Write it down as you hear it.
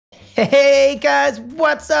Hey guys,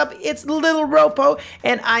 what's up? It's Little Ropo,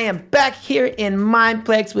 and I am back here in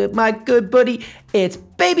Mineplex with my good buddy. It's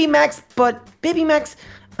Baby Max, but Baby Max,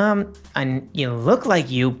 and you look like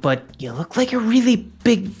you, but you look like a really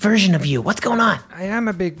big version of you. What's going on? I am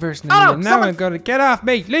a big version of you. Now I'm gonna get off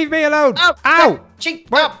me. Leave me alone. Oh, Ow!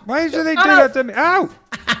 What? Why should they do that to me? Ow!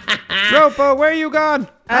 Ropo, where are you gone?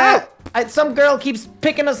 Ow! Some girl keeps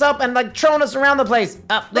picking us up and like throwing us around the place.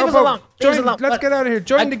 Leave us alone. Leave us alone. Let's get out of here.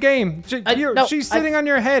 Join the game. No, She's sitting on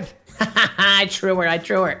your head. I threw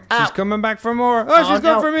her. She's coming back for more. Oh, she's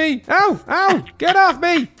going for me. Ow! Get off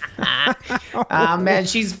me. Ah, man,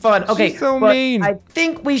 she's fun. Okay, she's so mean. I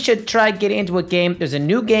think we should try getting into a game. There's a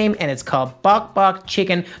new game and it's called Bok Bok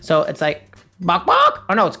Chicken. So it's like Bok Bok?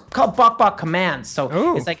 Or no, it's called Bok Bok Commands. So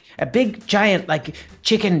It's like a big giant like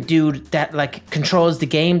chicken dude that like controls the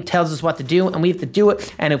game, tells us what to do, and we have to do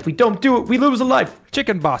it. And if we don't do it, we lose a life.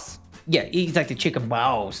 Chicken boss. Yeah, he's like the chicken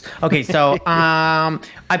boss. Okay, so I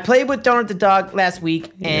played with Donut the dog last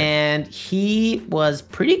week, and he was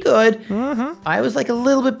pretty good. I was like a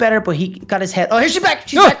little bit better, but he got his head. Oh, here she's back.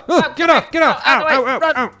 She's back. Get off!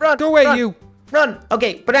 Ow! Run, Go away, run. you. Run.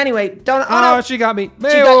 Okay, but anyway, Donut. Oh, she got me.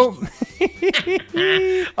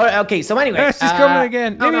 All right, okay, so anyway. She's coming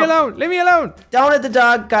again. Leave me alone. Leave me alone. Donut the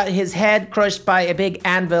dog got his head crushed by a big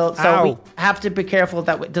anvil, so Ow. we have to be careful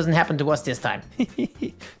that it doesn't happen to us this time. Do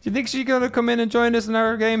you think she's gonna come in and join us in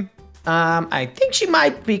our game? I think she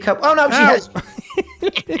might be. Oh no, she has.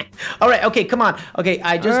 All right, okay, come on. Okay,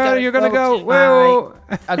 I just got. You're gonna go. Whoa.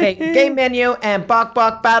 Okay, game menu and Bok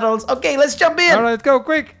Bok battles. Okay, let's jump in. All right, let's go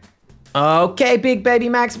quick. Okay, Big Baby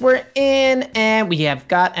Max, we're in, and we have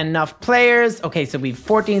got enough players. Okay, so we've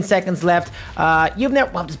 14 seconds left. You've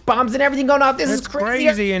never. Well, there's bombs and everything going off. This is crazy.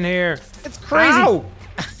 Crazy in here. It's crazy. Ow.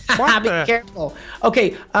 Be careful.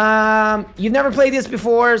 Okay, you've never played this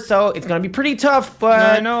before, so it's gonna be pretty tough, but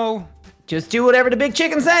I know. Just do whatever the big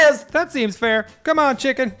chicken says. That seems fair. Come on,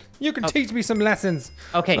 chicken. You can teach me some lessons.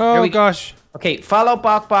 Okay. Oh, gosh. Okay, follow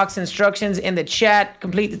Bok Bok's instructions in the chat.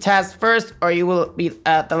 Complete the task first, or you will be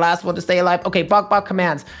the last one to stay alive. Okay, Bok Bok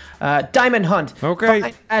commands. Diamond hunt. Okay.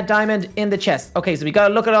 Find a diamond in the chest. Okay, so we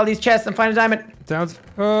gotta look at all these chests and find a diamond. Sounds.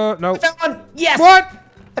 No. I found one. Yes. What?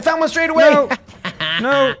 I found one straight away.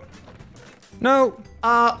 No. No.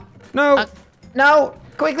 No.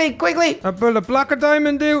 Quickly. Will a block of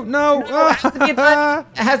diamond do? No. No, it has to be a diamond.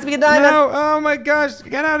 It has to be a diamond. No. Oh my gosh.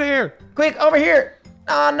 Get out of here. Quick, over here.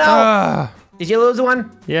 Oh no. Did you lose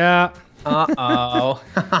one? Yeah. Uh-oh.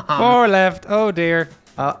 4 left. Oh dear.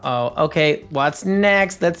 Uh-oh. Okay, what's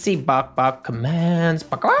next? Let's see. Bok Bok commands.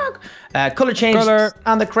 Bok Bok. Color change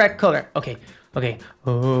on the correct color. Okay.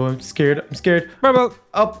 Oh, I'm scared. Purple.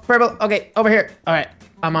 Oh, purple. Okay, over here. All right.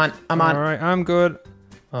 I'm on. All right, I'm good.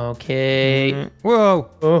 Okay. Whoa.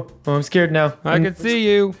 Oh, I'm scared now. I can see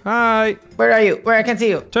you. Hi. Where are you? Where I can't see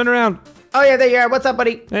you. Turn around. Oh, yeah, there you are. What's up,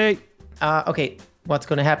 buddy? Hey. Okay. What's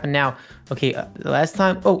going to happen now? Okay, the last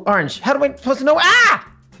time. Oh, orange. How do I supposed to know? Ah!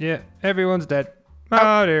 Yeah, everyone's dead.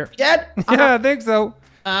 Oh, dear. Dead? Yeah, I think so.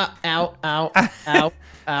 Ow. How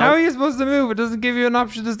are you supposed to move? It doesn't give you an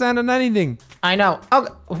option to stand on anything. I know. Oh,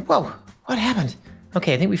 whoa. What happened?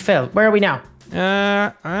 Okay, I think we failed. Where are we now?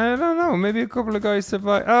 I don't know. Maybe a couple of guys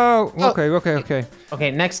survived. Oh, okay.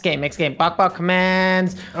 Okay, next game. Bok Bok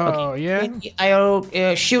commands. Oh, yeah?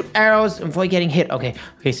 I shoot arrows and avoid getting hit. Okay,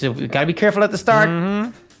 so we gotta be careful at the start.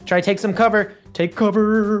 Try to take some cover. Take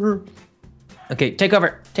cover. Okay, take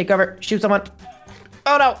cover. Shoot someone.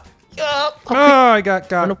 Oh, no. Oh, I got.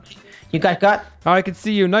 You got? Oh, I can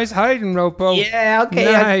see you. Nice hiding, Ropo. Yeah,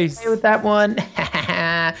 okay. Nice. I can play with that one.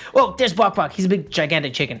 Whoa, there's Bok Bok. He's a big,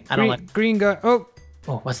 gigantic chicken. I don't like. Green guy. Oh,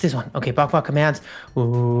 what's this one? Okay, Bok Bok commands.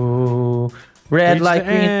 Ooh, red, light,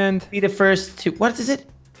 green. Be the first to. What is it?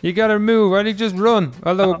 You gotta move, or you just run.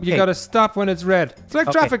 Although you gotta stop when it's red. It's like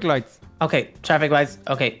traffic lights. Okay, traffic lights.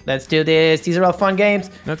 Okay, let's do this. These are all fun games.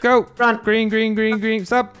 Let's go. Run. Green.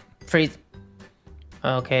 Stop. Freeze.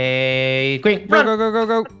 Okay, green. Run.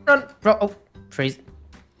 Go. Run. Oh, freeze.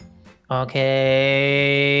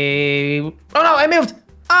 Okay. Oh no, I moved.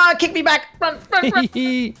 Kick me back. Run.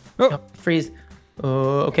 Oh. Freeze.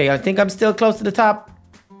 Okay, I think I'm still close to the top.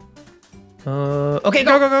 Okay,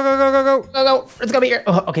 go. Go. Let's go be here.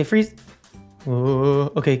 Oh, okay, freeze.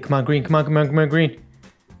 Okay, come on, green. Come on, green.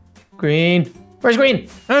 Green. Where's green?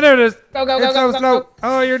 Oh, there it is. Go. It's so slow.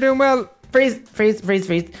 Oh, you're doing well. Freeze.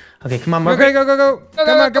 Okay, come on, Okay, go. Come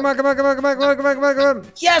on.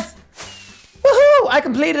 Yes! Woohoo! I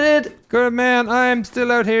completed it. Good man. I'm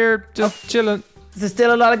still out here just chilling. There's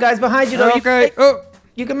still a lot of guys behind you, though. Okay.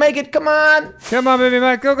 You can make it. Come on. Come on, baby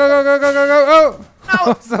Mac. Go. Oh,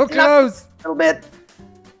 No, so close. A little bit.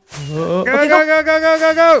 Go.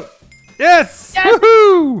 Yes! Yes!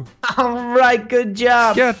 Woohoo! All right, good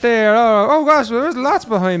job. Get there. Oh gosh, there's lots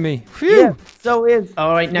behind me. Phew. Yeah, so is.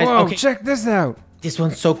 All right, nice. Whoa, Okay, check this out. this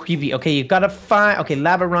one's so creepy. Okay, you gotta find. Okay,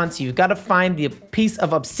 lava run. So you gotta find the piece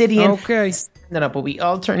of obsidian. Okay. Stand it up, but we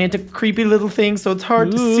all turn into creepy little things, so it's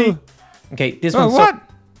hard to see. Okay, this one's what?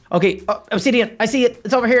 Okay, obsidian. I see it.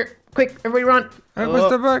 It's over here. Quick, everybody run. It was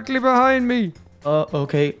directly behind me.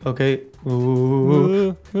 Okay.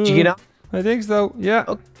 Ooh. Did you get up? I think so. Yeah.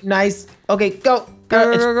 Oh, nice. Okay, go.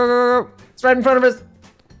 Go. It's right in front of us.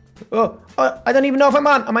 Oh, I don't even know if I'm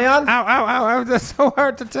on. Am I on? Ow. That's so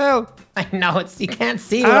hard to tell. I know you can't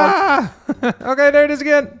see. Okay, there it is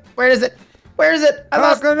again. Where is it? I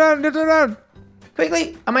lost. Go down, turn around.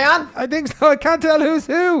 Quickly, am I on? I think so. I can't tell who's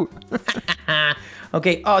who.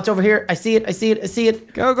 Okay, it's over here. I see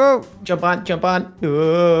it. Go. Jump on.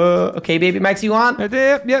 Okay, baby Max, you on? I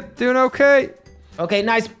did. Yep, doing okay. Okay,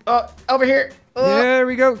 nice. Over here. There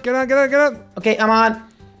we go. Get on. Okay, I'm on.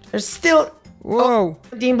 There's still Whoa.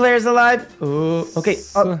 17 players alive. Okay.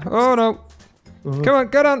 Oh no. Come on,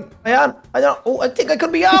 get on. Am I on? I don't. I think I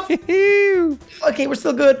could be off. Okay, we're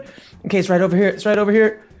still good. Okay, it's right over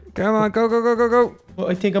here. Come on, go. Oh,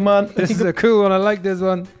 I think I'm on. This is a cool one. I like this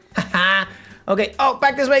one. Okay.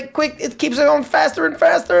 Back this way, quick! It keeps going faster and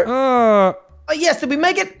faster. Oh, Yes, did we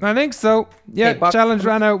make it? I think so. Yeah, Okay, challenge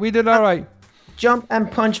ran out. We did all right. Jump and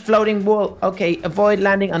punch floating wall. Okay, avoid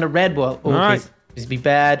landing on a red wall. Okay, right. this be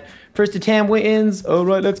bad. First to 10 wins. All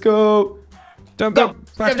right, let's go. Jump. Go.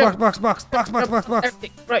 Box.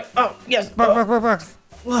 Everything. Right. Oh, yes. Box.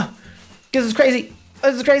 Whoa. This is crazy.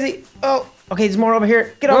 Oh, okay, there's more over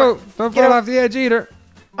here. Get Whoa, over. don't Get fall over. off the edge either.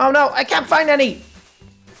 Oh no, I can't find any.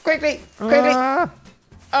 Quickly. Ah.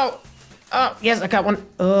 Oh, yes, I got one.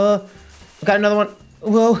 Got another one.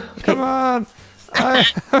 Whoa. Okay. Come on. I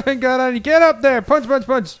haven't got any. Get up there. Punch.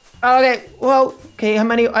 Okay. Whoa. Okay. How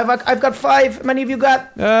many? I've got 5. How many of you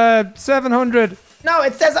got? 700. No,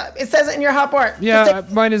 it says it in your hotbar. Yeah,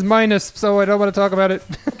 mine is minus, so I don't want to talk about it.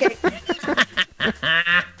 Okay.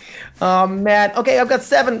 Oh man. Okay, I've got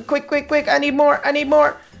 7. Quick. I need more.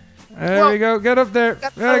 There we go. Get up there.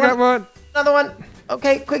 I got one. Another one.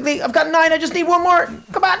 Okay, quickly. I've got 9. I just need one more.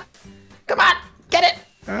 Come on. Get it.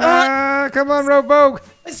 Come on, Robo.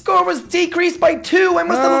 My score was decreased by 2. I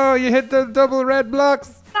must have. Oh, you hit the double red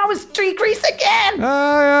blocks. I was decreased again.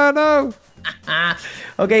 Oh, yeah, no.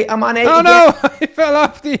 Okay, I'm on 8 Oh, again. no. I fell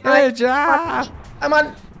off the edge. I'm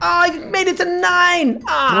on. I made it to 9.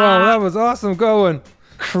 Wow, that was awesome going.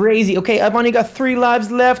 Crazy. Okay, I've only got 3 lives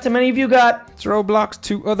left. How many of you got? Throw blocks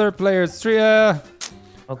to other players. 3. I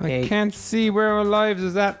Okay. can't see where our lives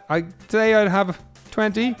is at. I'd say I'd have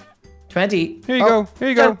 20. 20. Here you go. Here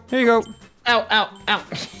you go. Ow.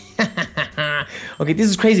 Okay, this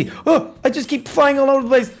is crazy. Oh, I just keep flying all over the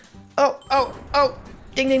place. Oh.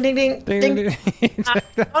 Ding. Ding.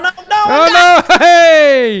 Oh, no. Oh, no.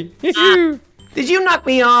 Hey. Did you knock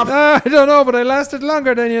me off? I don't know, but I lasted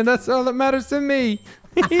longer than you. That's all that matters to me.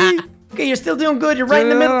 Okay, you're still doing good. You're right in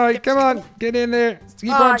the middle. All right, come on. Get in there.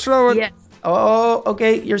 Keep on throwing. Yes. Oh,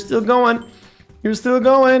 okay. You're still going. Still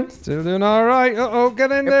doing all right. Uh-oh,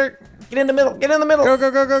 get in there. Get in the middle. Go.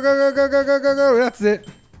 That's it.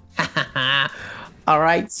 All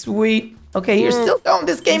right, sweet. Okay, you're Whoa. still going.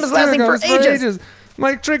 This game is Still lasting for goes ages.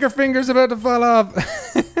 My trigger finger's about to fall off.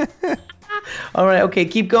 All right, okay,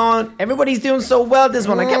 keep going. Everybody's doing so well this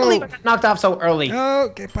one. I can't Whoa. believe I got knocked off so early. Oh,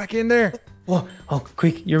 get back in there. Whoa. Oh,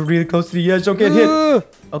 quick. You're really close to the edge. Don't get hit.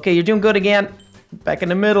 Okay, you're doing good again. Back in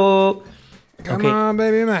the middle. Come on,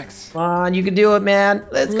 baby Max. Come on, you can do it, man.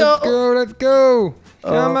 Let's go. Let's go.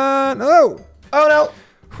 Come on. Oh. Oh, no.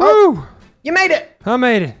 Whew. You made it. I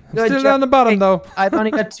made it. I'm Good still job. down the bottom, Okay, though. I've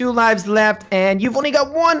only got 2 lives left, and you've only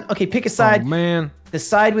got 1. Okay, pick a side. Oh, man. The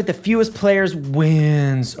side with the fewest players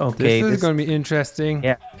wins. Okay. This is going to be interesting.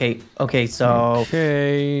 Yeah. Okay. So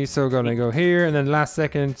Okay, so gonna go here, and then last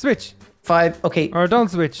second, switch. 5. Okay. Or don't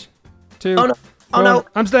switch. 2. Oh no. Oh 1. no.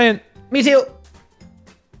 I'm staying. Me too.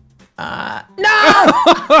 No!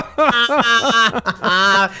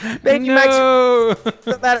 Baby Max, No.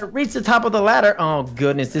 the ladder. Reach the top of the ladder. Oh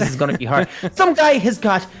goodness, this is gonna be hard. Some guy he's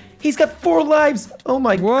got 4 lives. Oh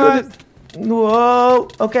my What? goodness. Whoa.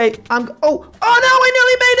 Okay. Oh no! I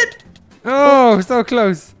nearly made it. Oh, so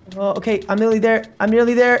close. Oh, okay. I'm nearly there.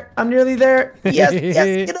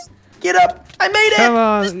 Yes. Get up. I made it. Come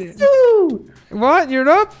on. Woo! What? You're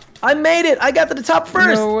up? I made it. I got to the top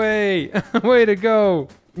first. No way. Way to go.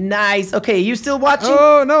 Nice. Okay, you still watching?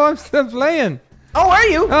 Oh, no, I'm still playing. Oh, are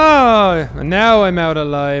you? Oh, now I'm out of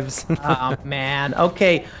lives. Oh man.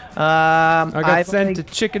 Okay. I got sent to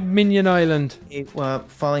Chicken Minion Island.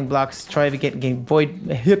 Falling blocks. Try to get avoid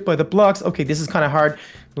hit by the blocks. Okay, this is kind of hard.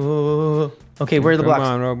 Oh. Okay, where are the blocks? Come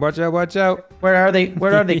on, Rob. Watch out, watch out. Where are they?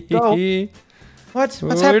 Where are they? Go. What's Here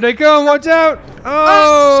happening? they come, watch out.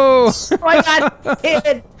 Oh! Oh, I got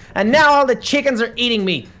hit. And now all the chickens are eating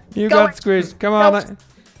me. You Go. got squished. Come on.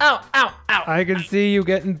 Ow, ow, ow. I can see you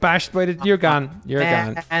getting bashed by the... You're gone. You're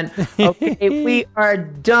gone. And okay, we are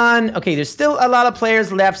done. Okay, there's still a lot of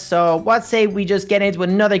players left, so what say we just get into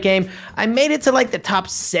another game? I made it to like the top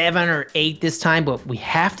 7 or 8 this time, but we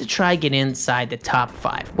have to try get inside the top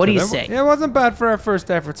 5. What do you say? Yeah, it wasn't bad for our first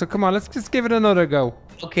effort, so come on, let's just give it another go.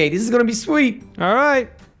 Okay, this is gonna be sweet. All right.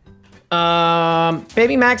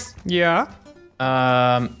 Baby Max. Yeah.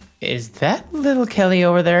 Is that little Kelly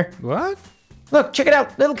over there? What? Look, check it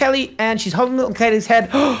out, little Kelly, and she's holding little Kelly's head.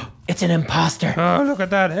 It's an imposter. Oh, look at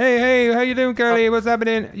that. Hey, how you doing, Kelly? What's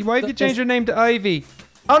happening? Why did you change your name to Ivy?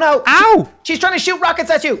 Oh no! Ow! She's trying to shoot rockets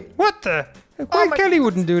at you. What the? Why my Kelly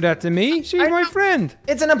wouldn't do that to me? She's my friend.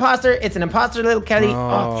 It's an imposter. It's an imposter, little Kelly.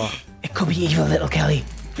 Oh. It could be evil, little Kelly.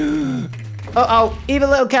 Uh-oh, evil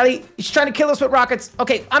little Kelly. She's trying to kill us with rockets.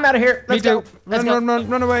 Okay, I'm out of here. Let's go. Let's go.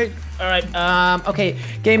 Run away. All right. Okay.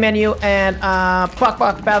 Game menu and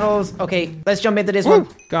Bok battles. Okay, let's jump into this one.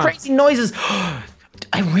 Gone. Crazy noises.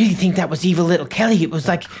 I really think that was evil little Kelly. It was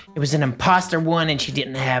like it was an imposter one, and she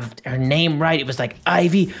didn't have her name right. It was like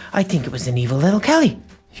Ivy. I think it was an evil little Kelly.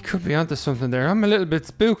 You could be onto something there. I'm a little bit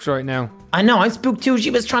spooked right now. I know. I'm spooked too. She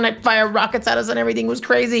was trying to fire rockets at us, and everything was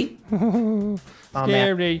crazy. Oh,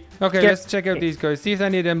 Scary. Okay, let's check out these guys. See if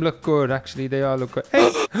any of them look good. Actually, they all look good. Hey,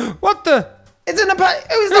 what the? It's an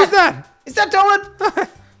imposter. Who's that? Is that Donut?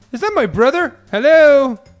 Is that my brother?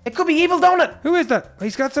 Hello? It could be Evil Donut. Who is that?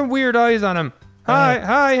 He's got some weird eyes on him.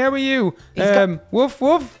 Hi, how are you? Woof,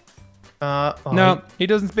 woof. No, he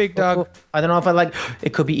doesn't speak dog. I don't know if I like.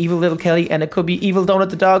 It could be Evil Little Kelly, and it could be Evil Donut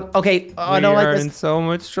the dog. Okay, I don't like this. We are in so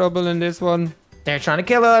much trouble in this one. They're trying to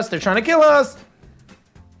kill us. They're trying to kill us.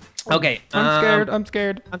 Okay. I'm scared. I'm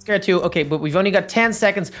scared. I'm scared too. Okay, but we've only got 10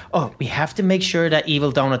 seconds. Oh, we have to make sure that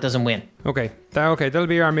Evil Donut doesn't win. Okay. That'll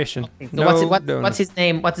be our mission. So what's his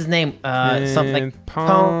name? What's his name? Something like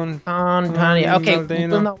Pon. Okay,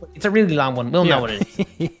 we'll know. It's a really long one. We'll know what it is.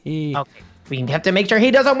 Okay. We have to make sure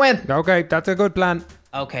he doesn't win. Okay, that's a good plan.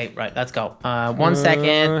 Okay, right. Let's go. 1 second.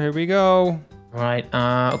 Here we go. All right.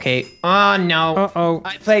 Okay. Oh no. Uh-oh.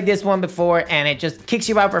 I played this one before, and it just kicks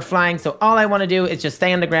you out for flying. So all I want to do is just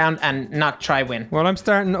stay on the ground and not try win. Well, I'm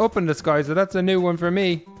starting up in the sky, so that's a new one for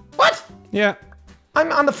me. What? Yeah.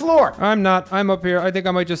 I'm on the floor. I'm not. I'm up here. I think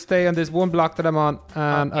I might just stay on this one block that I'm on,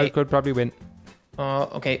 and I could probably win.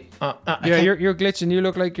 Okay. Yeah, you're glitching. You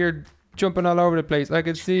look like you're jumping all over the place. I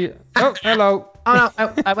can see. Oh, hello. Oh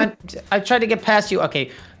no. I tried to get past you. Okay.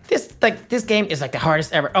 This game is like the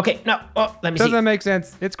hardest ever. Okay, no. Oh, let me see. Doesn't make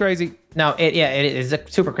sense. It's crazy. No, it is a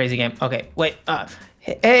super crazy game. Okay, wait.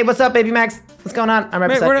 Hey, what's up, Baby Max? What's going on? I'm right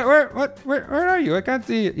beside you. Where are you? I can't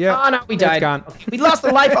see you. Yeah. Oh no, we died. It's gone. Okay, we lost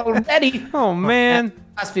a life already. Oh man.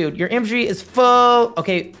 Fast food. Your inventory is full.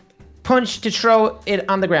 Okay, punch to throw it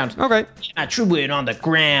on the ground. Okay. Yeah, throw it on the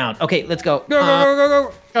ground. Okay, let's go.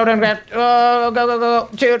 Go. Throw it on the ground. Oh, go.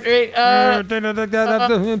 2, 3.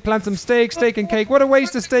 Plant some steak and cake. What a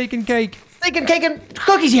waste of steak and cake. Steak and cake and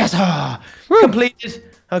cookies. Yes. Completed.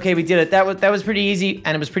 Okay, we did it. That was pretty easy,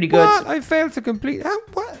 and it was pretty good. What? I failed to complete.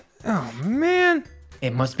 What? Oh man.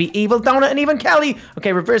 It must be Evil Donut and even Kelly.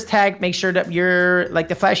 Okay, reverse tag. Make sure that you're like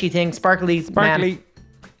the flashy thing, sparkly. Man.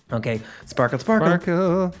 Okay, sparkle.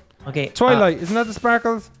 Okay. Twilight, isn't that the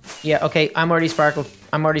sparkles? Yeah. Okay, I'm already sparkled.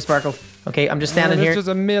 Okay, I'm just standing here. There's just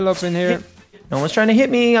a mill up in here. No one's trying to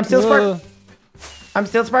hit me. I'm still sparkly. I'm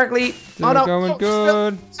still sparkly. Still going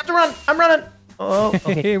good. I have to run. I'm running. Oh,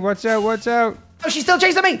 okay. Watch out. Oh, she's still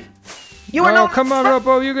chasing me. You are not. Come on,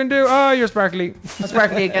 Robo. You can do. Oh, you're sparkly. I'm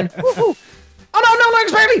sparkly again. Woo-hoo. Oh, no, like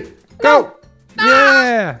sparkly. Go.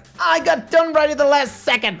 Yeah. I got done right at the last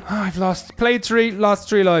second. Oh, I've played 3, lost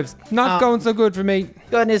 3 lives. Not going so good for me.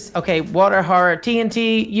 Goodness. Okay, water horror.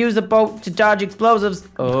 TNT. Use a boat to dodge explosives.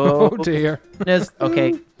 Oh dear. Goodness.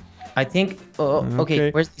 Okay. I think. Okay.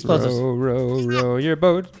 Where's the explosives? Row your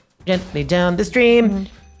boat gently down the stream.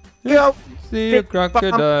 Go. See a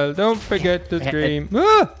crocodile. Don't forget to scream.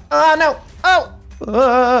 Oh no. Oh.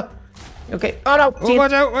 Okay. Oh no. Oh,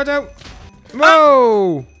 watch out.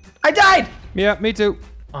 Whoa. I died. Yeah, me too.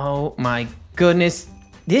 Oh my goodness.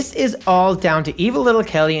 This is all down to Evil Little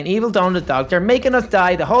Kelly and Evil Donut the dog. They're making us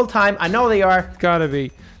die the whole time. I know they are. Gotta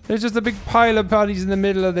be. There's just a big pile of bodies in the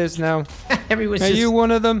middle of this now. Everyone's Are you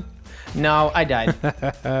one of them? No, I died.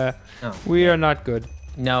 We are not good.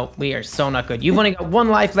 No, we are so not good. You've only got 1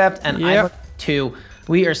 life left, and I have 2.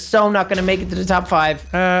 We are so not going to make it to the top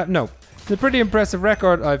 5. No. It's a pretty impressive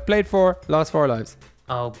record. I've played 4, lost 4 lives.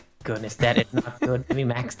 Oh, goodness, that is not good, Baby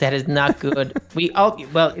Max. That is not good.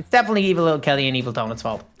 Well, it's definitely Evil Little Kelly and Evil Donut's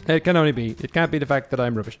fault. It can only be. It can't be the fact that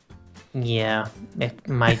I'm rubbish. Yeah, it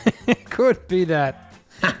might. It could be that.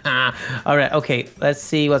 All right, okay, let's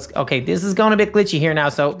see okay, this is going a bit glitchy here now,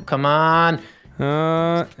 so come on.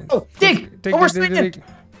 Dig! We're swinging!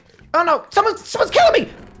 Oh no, someone's killing me!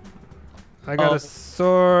 I got a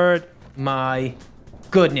sword. My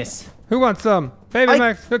goodness. Who wants some? Baby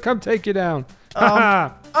Max, he'll come take you down.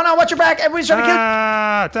 Oh no, watch your back! Everybody's trying to kill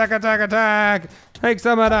you! Attack! Take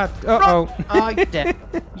some of that. Uh-oh. Oh, you're dead.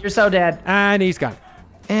 You're so dead. And he's gone.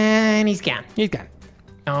 And he's gone. He's gone.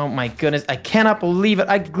 Oh my goodness, I cannot believe it.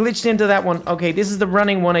 I glitched into that one. Okay, this is the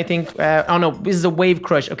running one, I think. Oh no, this is a wave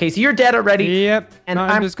crush. Okay, so you're dead already. Yep, and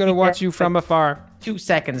I'm just gonna watch you from afar. 2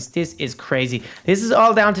 seconds. This is crazy. This is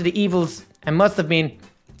all down to the evils. It must have been.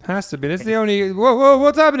 Has to be. This is the only. Whoa,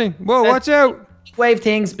 what's happening? Whoa, watch out. Wave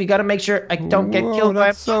things. We gotta make sure I don't get killed by it.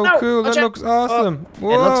 That's so cool. That looks awesome.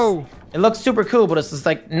 Whoa. It looks super cool, but it's just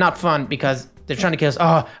like not fun because they're trying to kill us.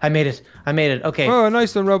 Oh, I made it. Okay. Oh,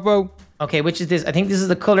 nice one, Robo. Okay, which is this? I think this is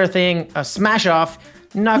the color thing. Smash off.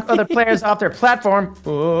 Knock other players off their platform.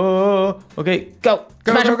 Oh, okay, go.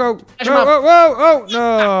 Smash go. Oh,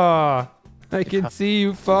 no. I can see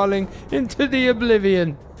you falling into the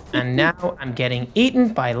oblivion. And now I'm getting eaten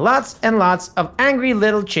by lots and lots of angry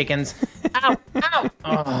little chickens. Ow.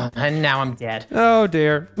 Oh, and now I'm dead. Oh,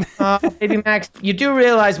 dear. Baby Max, you do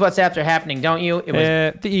realize what's after happening, don't you? It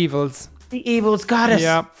was the evils. The evils got us.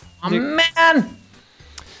 Yeah. Oh, man.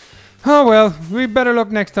 Oh, well, we better look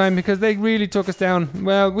next time because they really took us down.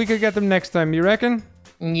 Well, we could get them next time, you reckon?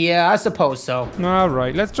 Yeah, I suppose so. All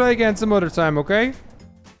right, let's try again some other time, okay?